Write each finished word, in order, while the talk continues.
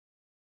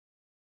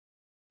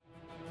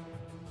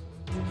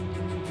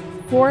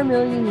4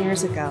 million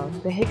years ago,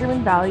 the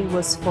Hagerman Valley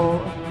was full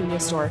of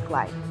prehistoric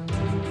life.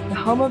 The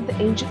home of the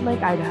ancient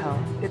Lake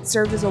Idaho, it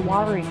served as a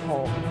watering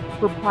hole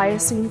for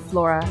Pliocene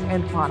flora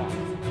and fauna,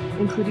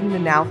 including the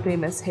now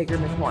famous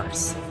Hagerman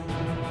Horse.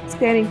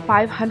 Spanning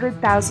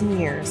 500,000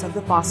 years of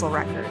the fossil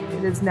record,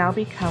 it has now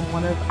become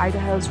one of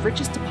Idaho's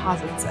richest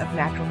deposits of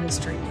natural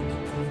history.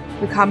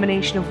 The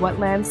combination of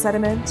wetland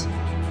sediment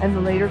and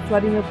the later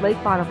flooding of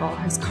Lake Bonneville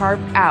has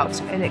carved out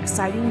an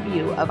exciting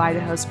view of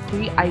Idaho's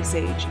pre-Ice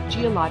Age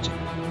geologic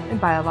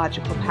and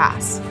biological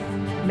past.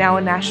 Now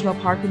a national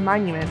park and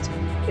monument,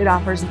 it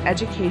offers an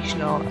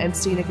educational and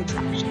scenic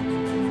attraction.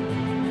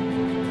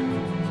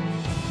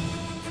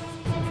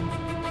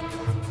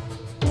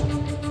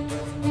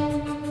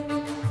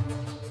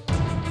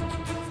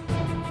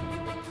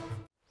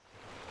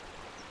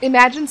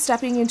 Imagine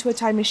stepping into a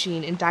time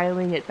machine and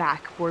dialing it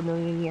back 4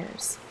 million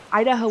years.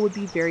 Idaho would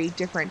be very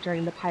different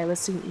during the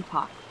Pliocene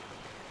Epoch.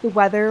 The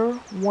weather,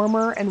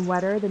 warmer and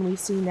wetter than we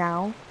see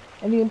now,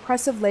 and the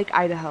impressive Lake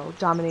Idaho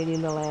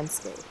dominating the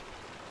landscape.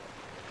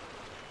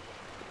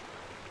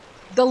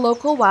 The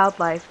local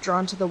wildlife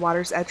drawn to the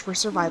water's edge for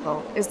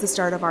survival is the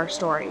start of our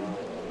story,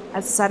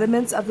 as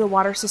sediments of the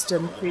water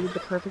system created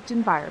the perfect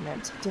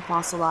environment to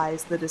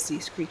fossilize the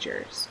deceased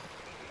creatures.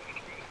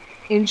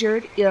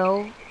 Injured,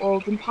 ill,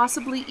 old, and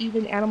possibly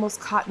even animals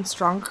caught in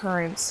strong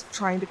currents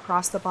trying to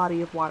cross the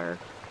body of water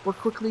were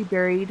quickly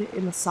buried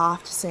in the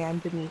soft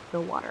sand beneath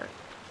the water.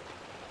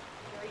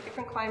 Very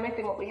different climate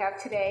than what we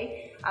have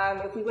today.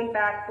 If we went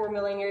back 4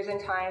 million years in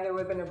time, there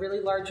would have been a really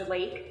large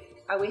lake.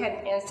 We had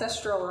an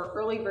ancestral or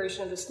early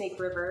version of the Snake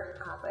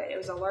River, but it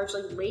was a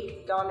largely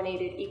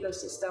lake-dominated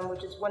ecosystem,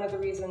 which is one of the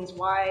reasons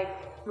why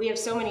we have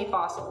so many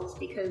fossils,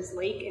 because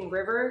lake and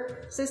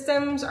river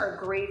systems are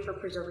great for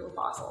preserving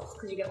fossils,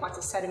 because you get lots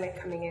of sediment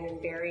coming in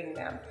and burying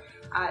them.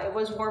 It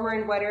was warmer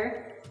and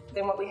wetter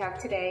than what we have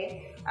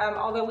today,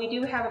 although we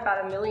do have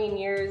about 1 million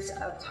years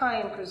of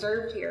time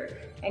preserved here,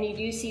 and you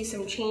do see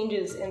some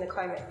changes in the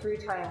climate through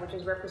time, which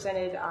is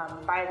represented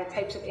by the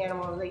types of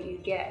animals that you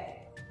get.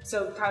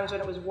 So times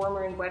when it was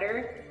warmer and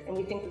wetter, and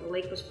we think that the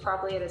lake was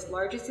probably at its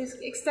largest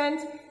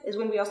extent, is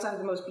when we also have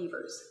the most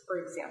beavers,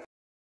 for example.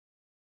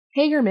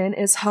 Hagerman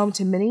is home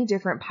to many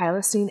different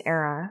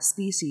Pliocene-era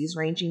species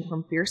ranging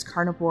from fierce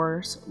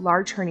carnivores,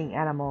 large hunting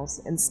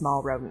animals, and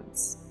small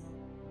rodents.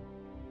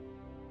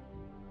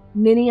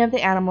 Many of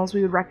the animals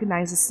we would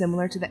recognize as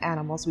similar to the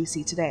animals we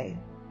see today: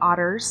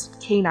 otters,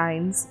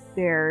 canines,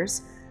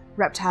 bears,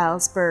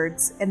 reptiles,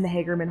 birds, and the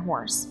Hagerman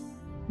horse.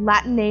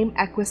 Latin name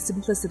Equus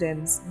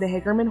simplicitans, the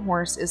Hagerman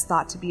horse is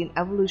thought to be an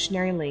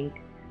evolutionary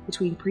link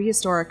between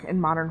prehistoric and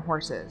modern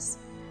horses.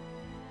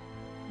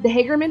 The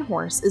Hagerman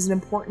horse is an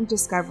important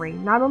discovery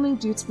not only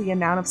due to the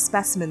amount of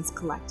specimens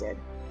collected,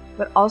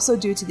 but also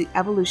due to the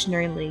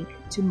evolutionary link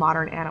to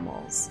modern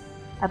animals.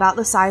 About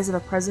the size of a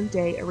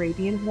present-day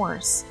Arabian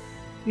horse,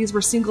 these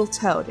were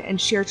single-toed and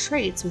share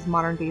traits with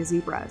modern-day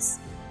zebras.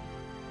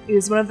 It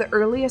is one of the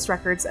earliest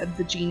records of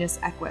the genus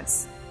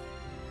Equus,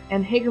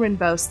 and Hagerman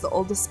boasts the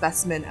oldest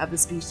specimen of the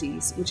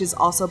species, which has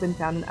also been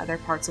found in other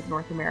parts of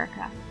North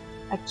America.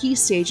 A key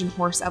stage in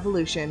horse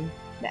evolution,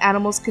 the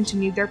animals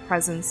continued their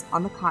presence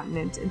on the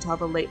continent until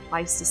the late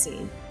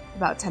Pleistocene,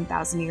 about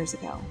 10,000 years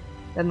ago.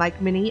 Then,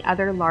 like many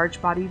other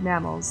large-bodied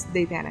mammals,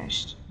 they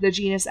vanished. The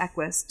genus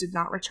Equus did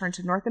not return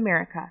to North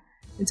America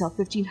until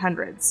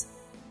 1500s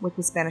with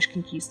the Spanish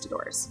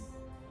conquistadors.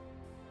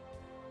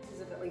 This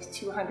is at least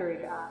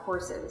 200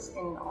 horses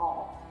in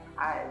all.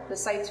 The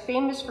site's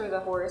famous for the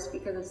horse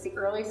because it's the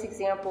earliest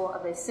example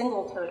of a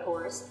single-toed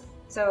horse.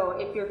 So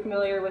if you're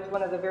familiar with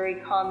one of the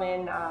very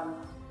common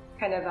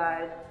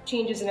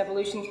changes in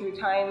evolution through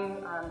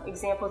time,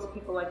 examples that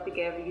people like to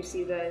give, you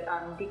see the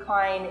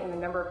decline in the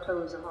number of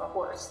toes of a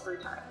horse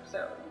through time.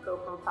 So you go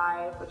from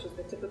 5, which is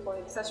the typical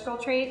ancestral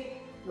trait,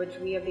 which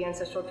we have the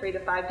ancestral trait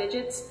of 5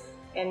 digits,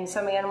 and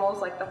some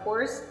animals, like the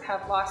horse,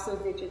 have lost those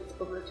digits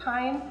over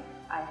time.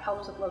 It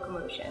helps with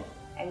locomotion.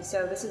 And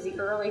so this is the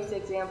earliest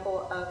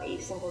example of a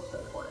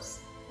single-toed horse.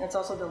 And it's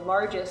also the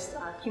largest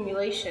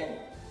accumulation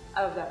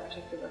of that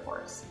particular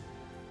horse.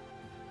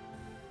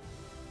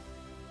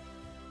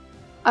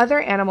 Other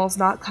animals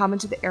not common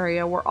to the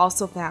area were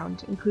also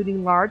found,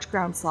 including large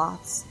ground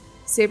sloths,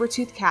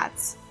 saber-toothed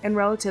cats, and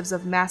relatives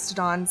of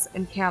mastodons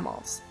and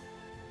camels.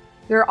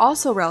 There are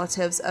also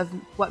relatives of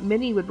what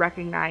many would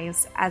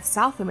recognize as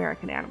South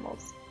American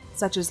animals,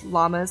 such as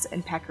llamas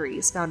and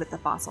peccaries found at the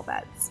fossil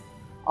beds,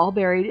 all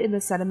buried in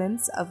the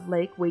sediments of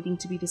lake waiting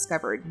to be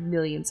discovered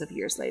millions of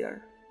years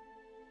later.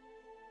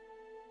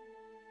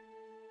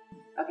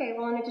 Okay,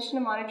 well, in addition to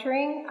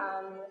monitoring,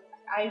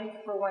 I,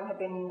 for one, have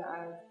been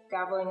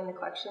dabbling in the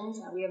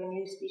collections. We have a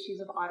new species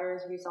of otter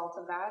as a result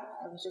of that.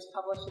 It was just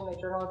published in the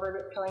Journal of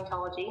Vertebrate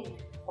Paleontology.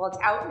 Well, it's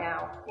out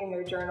now in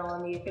their journal,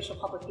 and the official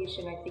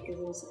publication, I think, is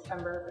in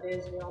September, but it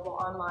is available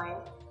online.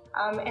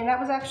 And that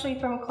was actually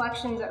from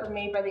collections that were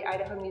made by the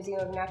Idaho Museum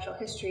of Natural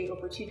History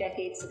over 2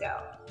 decades ago.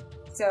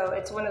 So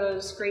it's one of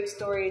those great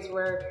stories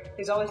where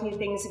there's always new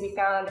things to be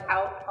found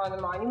out on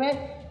the monument.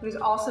 There's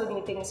also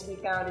new things to be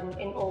found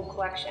in old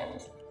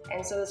collections.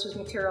 And so this was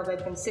material that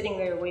had been sitting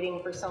there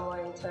waiting for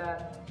someone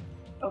to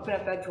open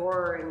up that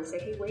drawer and say,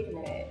 hey, wait a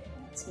minute,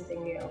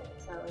 something new.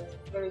 So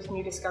there's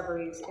new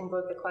discoveries in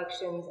both the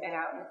collections and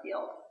out in the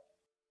field.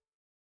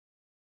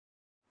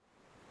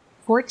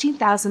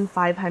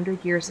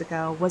 14,500 years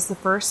ago was the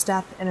first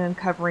step in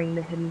uncovering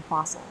the hidden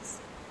fossils,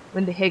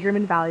 when the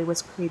Hagerman Valley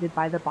was created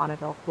by the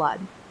Bonneville Flood.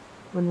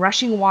 When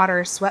rushing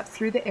water swept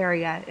through the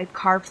area, it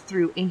carved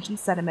through ancient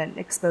sediment,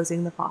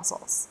 exposing the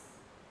fossils.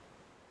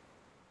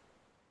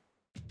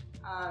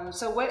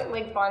 So what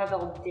Lake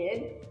Bonneville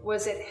did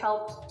was it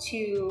helped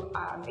to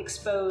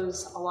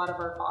expose a lot of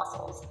our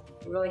fossils.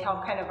 It really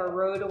helped kind of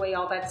erode away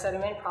all that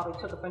sediment, probably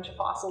took a bunch of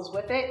fossils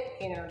with it,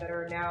 that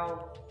are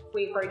now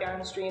way far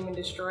downstream and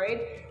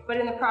destroyed. But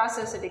in the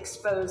process, it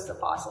exposed the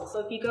fossils. So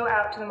if you go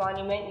out to the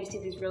monument, you see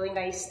these really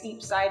nice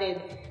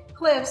steep-sided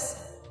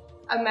cliffs.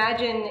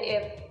 Imagine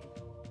if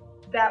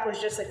that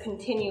was just a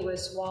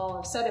continuous wall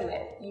of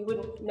sediment. You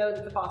wouldn't know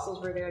that the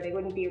fossils were there. They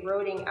wouldn't be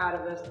eroding out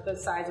of the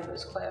sides of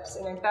those cliffs.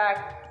 And in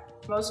fact,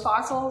 most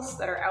fossils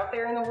that are out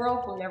there in the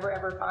world we'll never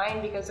ever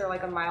find because they're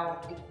like a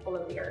mile deep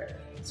below the earth.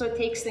 So it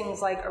takes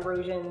things like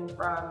erosion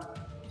from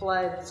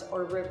floods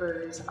or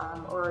rivers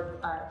or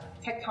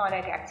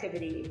tectonic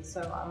activity,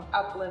 so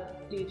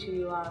uplift due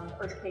to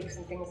earthquakes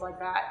and things like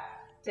that,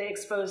 to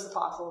expose the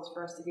fossils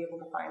for us to be able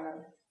to find them.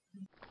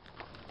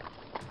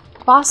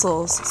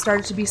 Fossils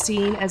started to be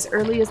seen as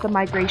early as the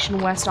migration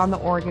west on the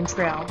Oregon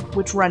Trail,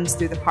 which runs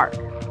through the park.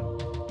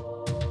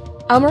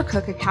 Elmer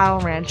Cook, a cattle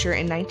rancher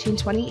in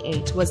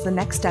 1928, was the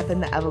next step in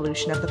the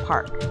evolution of the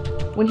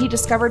park. When he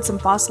discovered some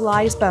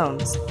fossilized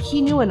bones,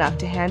 he knew enough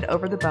to hand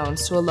over the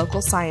bones to a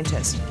local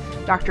scientist,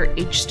 Dr.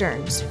 H.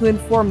 Stearns, who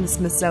informed the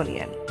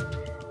Smithsonian.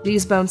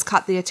 These bones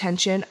caught the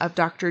attention of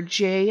Dr.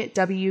 J.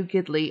 W.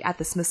 Gidley at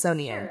the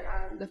Smithsonian.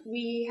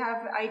 We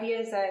have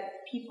ideas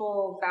that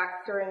people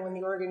back during when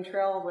the Oregon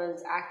Trail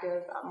was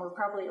active were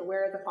probably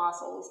aware of the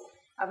fossils.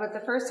 But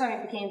the first time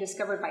it became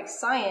discovered by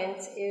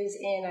science is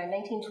in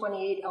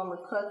 1928. Elmer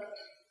Cook,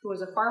 who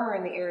was a farmer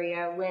in the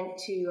area, went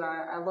to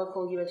a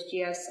local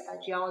USGS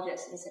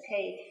geologist and said,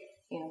 hey,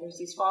 there's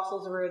these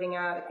fossils eroding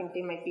out. I think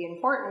they might be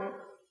important.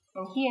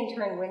 And he in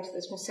turn went to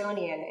the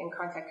Smithsonian and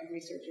contacted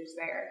researchers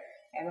there.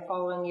 And the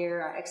following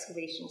year,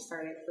 excavation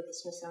started with the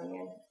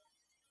Smithsonian.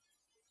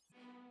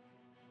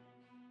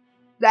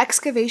 The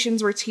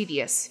excavations were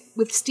tedious,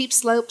 with steep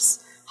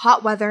slopes,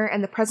 hot weather,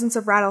 and the presence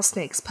of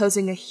rattlesnakes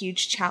posing a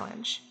huge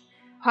challenge.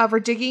 However,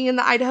 digging in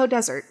the Idaho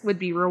desert would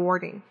be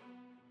rewarding.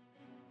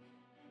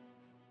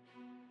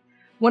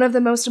 One of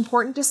the most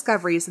important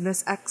discoveries in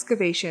this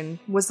excavation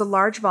was the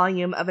large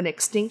volume of an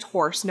extinct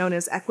horse known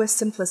as Equus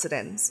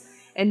simplicitans,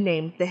 and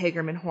named the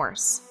Hagerman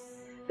Horse.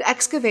 The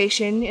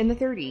excavation in the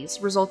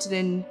 30s resulted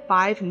in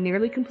 5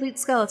 nearly complete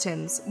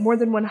skeletons, more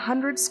than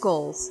 100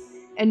 skulls,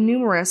 and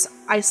numerous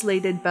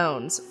isolated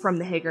bones from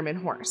the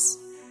Hagerman Horse,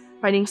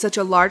 finding such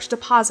a large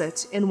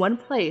deposit in one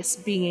place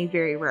being a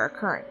very rare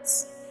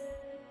occurrence.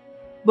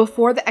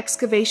 Before the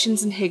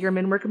excavations in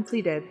Hagerman were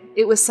completed,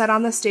 it was set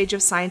on the stage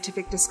of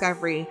scientific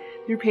discovery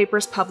through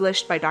papers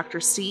published by Dr.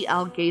 C.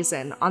 L.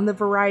 Gazin on the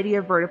variety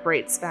of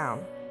vertebrates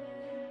found.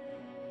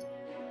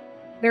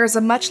 There is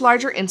a much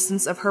larger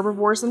instance of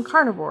herbivores than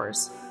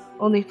carnivores.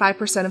 Only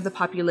 5% of the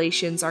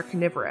populations are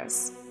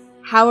carnivorous.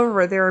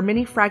 However, there are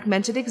many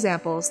fragmented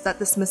examples that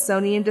the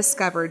Smithsonian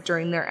discovered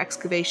during their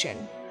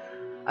excavation.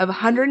 Of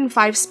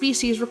 105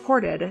 species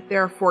recorded,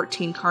 there are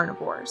 14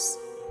 carnivores.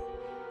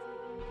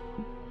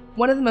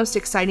 One of the most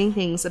exciting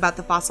things about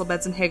the fossil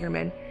beds in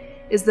Hagerman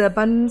is the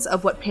abundance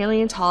of what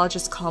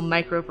paleontologists call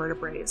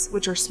microvertebrates,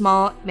 which are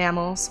small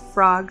mammals,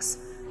 frogs,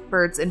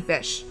 birds, and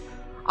fish.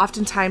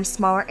 Oftentimes,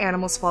 smaller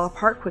animals fall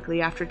apart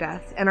quickly after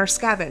death and are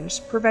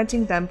scavenged,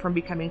 preventing them from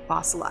becoming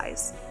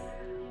fossilized.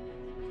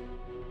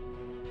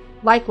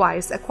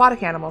 Likewise,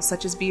 aquatic animals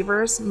such as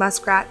beavers,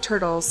 muskrat,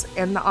 turtles,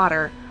 and the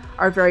otter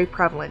are very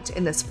prevalent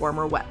in this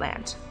former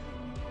wetland.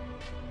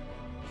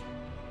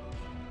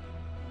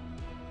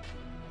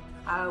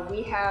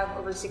 We have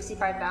over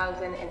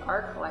 65,000 in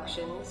our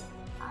collections.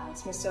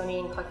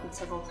 Smithsonian collected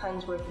several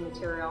tons worth of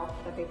material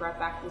that they brought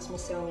back to the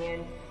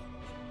Smithsonian.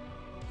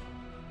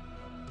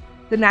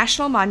 The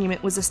National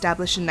Monument was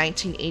established in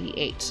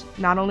 1988,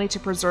 not only to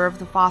preserve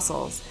the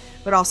fossils,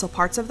 but also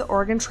parts of the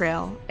Oregon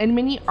Trail and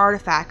many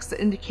artifacts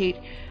that indicate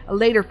a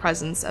later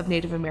presence of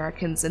Native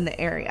Americans in the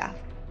area.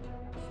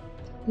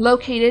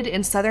 Located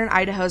in southern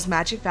Idaho's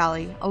Magic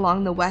Valley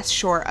along the west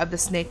shore of the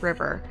Snake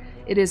River,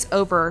 it is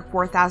over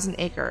 4,000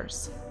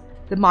 acres.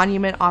 The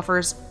monument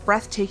offers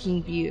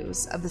breathtaking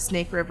views of the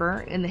Snake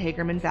River in the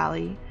Hagerman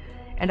Valley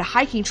and a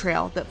hiking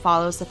trail that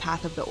follows the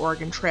path of the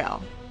Oregon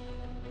Trail.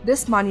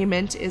 This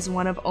monument is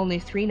one of only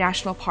 3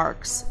 national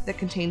parks that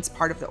contains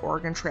part of the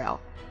Oregon Trail.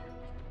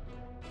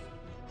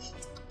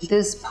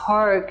 This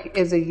park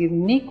is a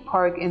unique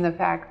park in the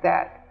fact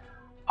that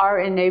our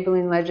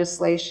enabling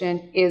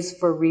legislation is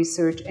for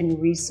research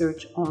and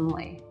research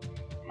only,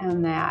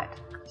 and that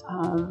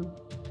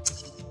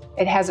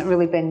It hasn't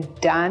really been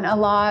done a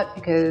lot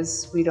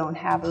because we don't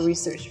have a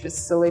research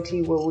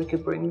facility where we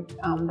could bring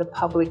the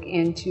public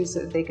into so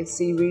that they could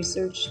see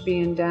research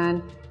being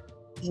done.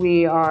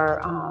 We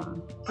are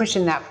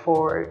pushing that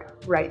forward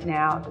right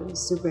now. The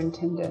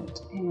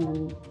superintendent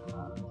and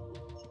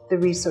the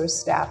resource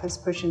staff is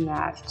pushing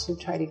that to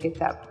try to get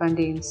that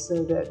funding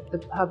so that the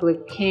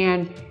public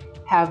can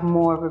have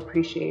more of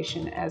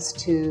appreciation as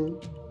to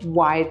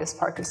why this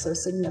park is so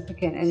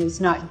significant. And it's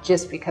not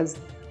just because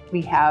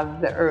we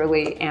have the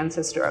early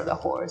ancestor of the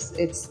horse.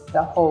 It's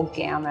the whole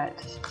gamut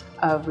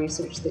of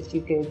research that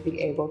you could be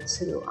able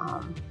to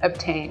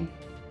obtain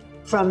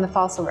from the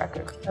fossil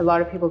record. A lot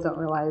of people don't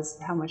realize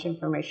how much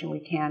information we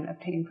can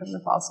obtain from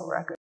the fossil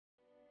record.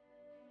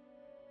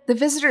 The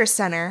Visitor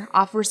Center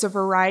offers a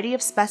variety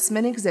of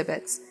specimen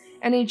exhibits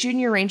and a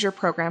junior ranger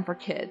program for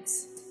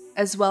kids,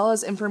 as well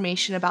as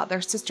information about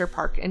their sister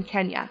park in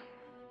Kenya.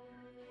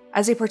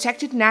 As a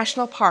protected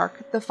national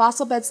park, the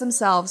fossil beds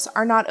themselves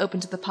are not open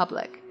to the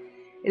public.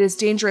 It is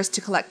dangerous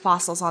to collect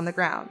fossils on the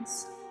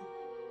grounds.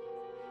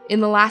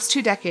 In the last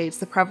 2 decades,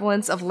 the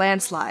prevalence of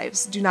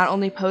landslides do not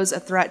only pose a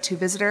threat to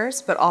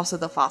visitors, but also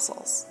the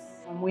fossils.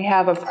 We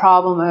have a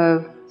problem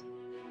of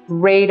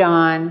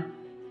radon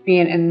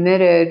being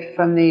emitted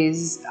from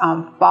these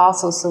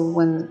fossils, so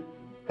when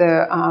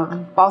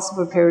the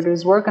fossil preparator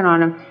is working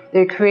on them,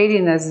 they're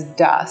creating this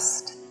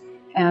dust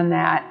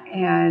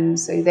and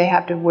so they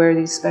have to wear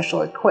these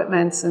special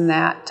equipments and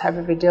that type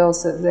of a deal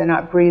so that they're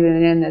not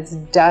breathing in this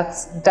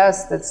dust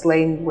that's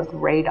laden with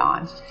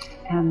radon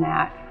and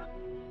that.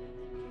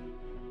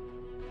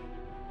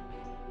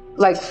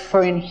 Like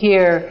for in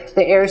here,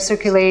 the air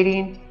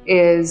circulating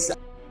is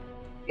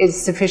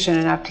sufficient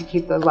enough to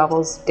keep the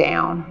levels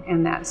down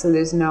and that, so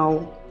there's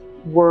no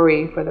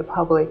worry for the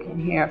public in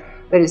here,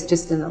 but it's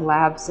just in the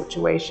lab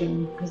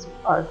situation because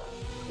our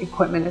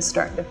equipment is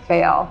starting to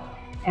fail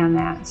and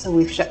that, so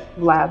we've shut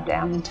the lab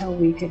down until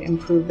we could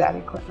improve that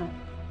equipment.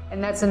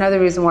 And that's another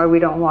reason why we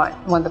don't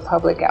want the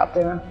public out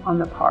there on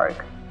the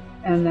park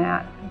and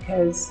that,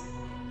 because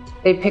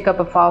they pick up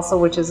a fossil,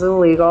 which is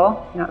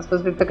illegal. You're not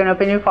supposed to be picking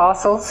up any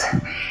fossils.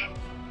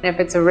 If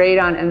it's a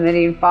radon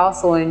emitting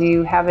fossil and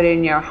you have it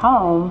in your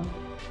home,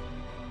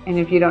 and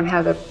if you don't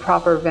have the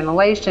proper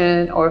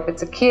ventilation, or if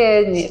it's a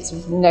kid and it's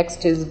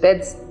next to his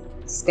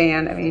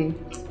bedstand, I mean,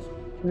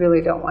 you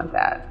really don't want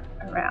that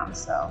around.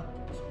 So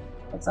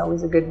it's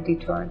always a good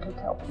deterrent to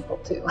tell people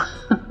too.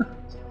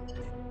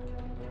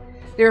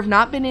 There have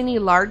not been any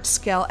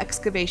large-scale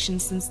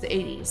excavations since the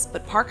 80s,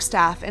 but park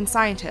staff and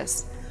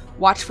scientists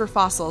watch for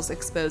fossils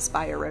exposed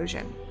by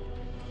erosion.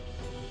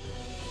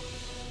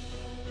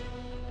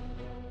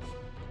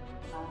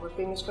 We're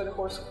famous for the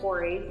horse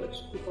quarry, which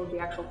people do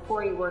actual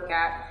quarry work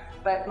at,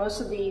 but most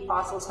of the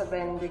fossils have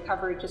been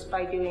recovered just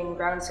by doing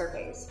ground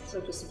surveys.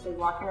 So just simply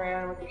walking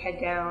around with your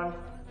head down,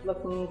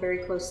 looking very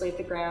closely at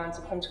the ground,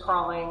 sometimes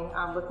crawling,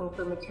 looking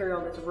for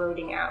material that's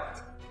eroding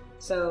out.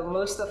 So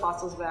most of the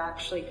fossils have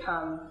actually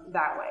come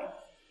that way.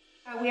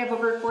 We have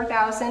over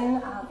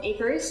 4,000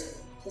 acres,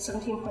 so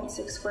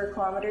 17.6 square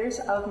kilometers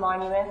of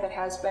monument that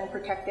has been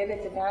protected.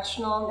 It's a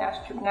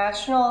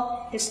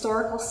national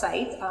historical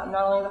site,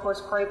 not only the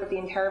horse quarry, but the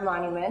entire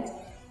monument.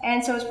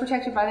 And so it's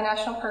protected by the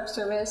National Park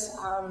Service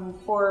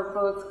for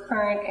both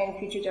current and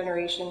future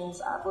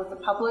generations, both the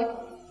public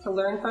to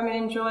learn from and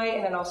enjoy,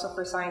 and then also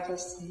for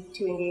scientists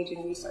to engage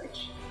in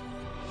research.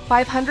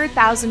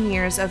 500,000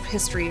 years of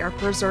history are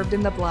preserved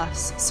in the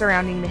bluffs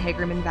surrounding the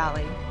Hagerman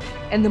Valley.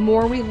 And the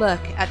more we look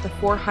at the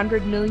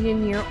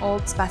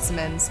 400-million-year-old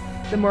specimens,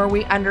 the more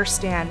we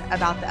understand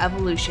about the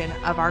evolution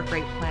of our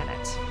great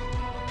planet.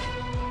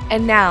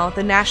 And now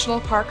the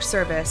National Park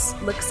Service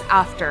looks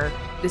after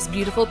this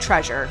beautiful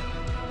treasure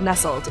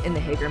nestled in the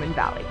Hagerman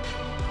Valley.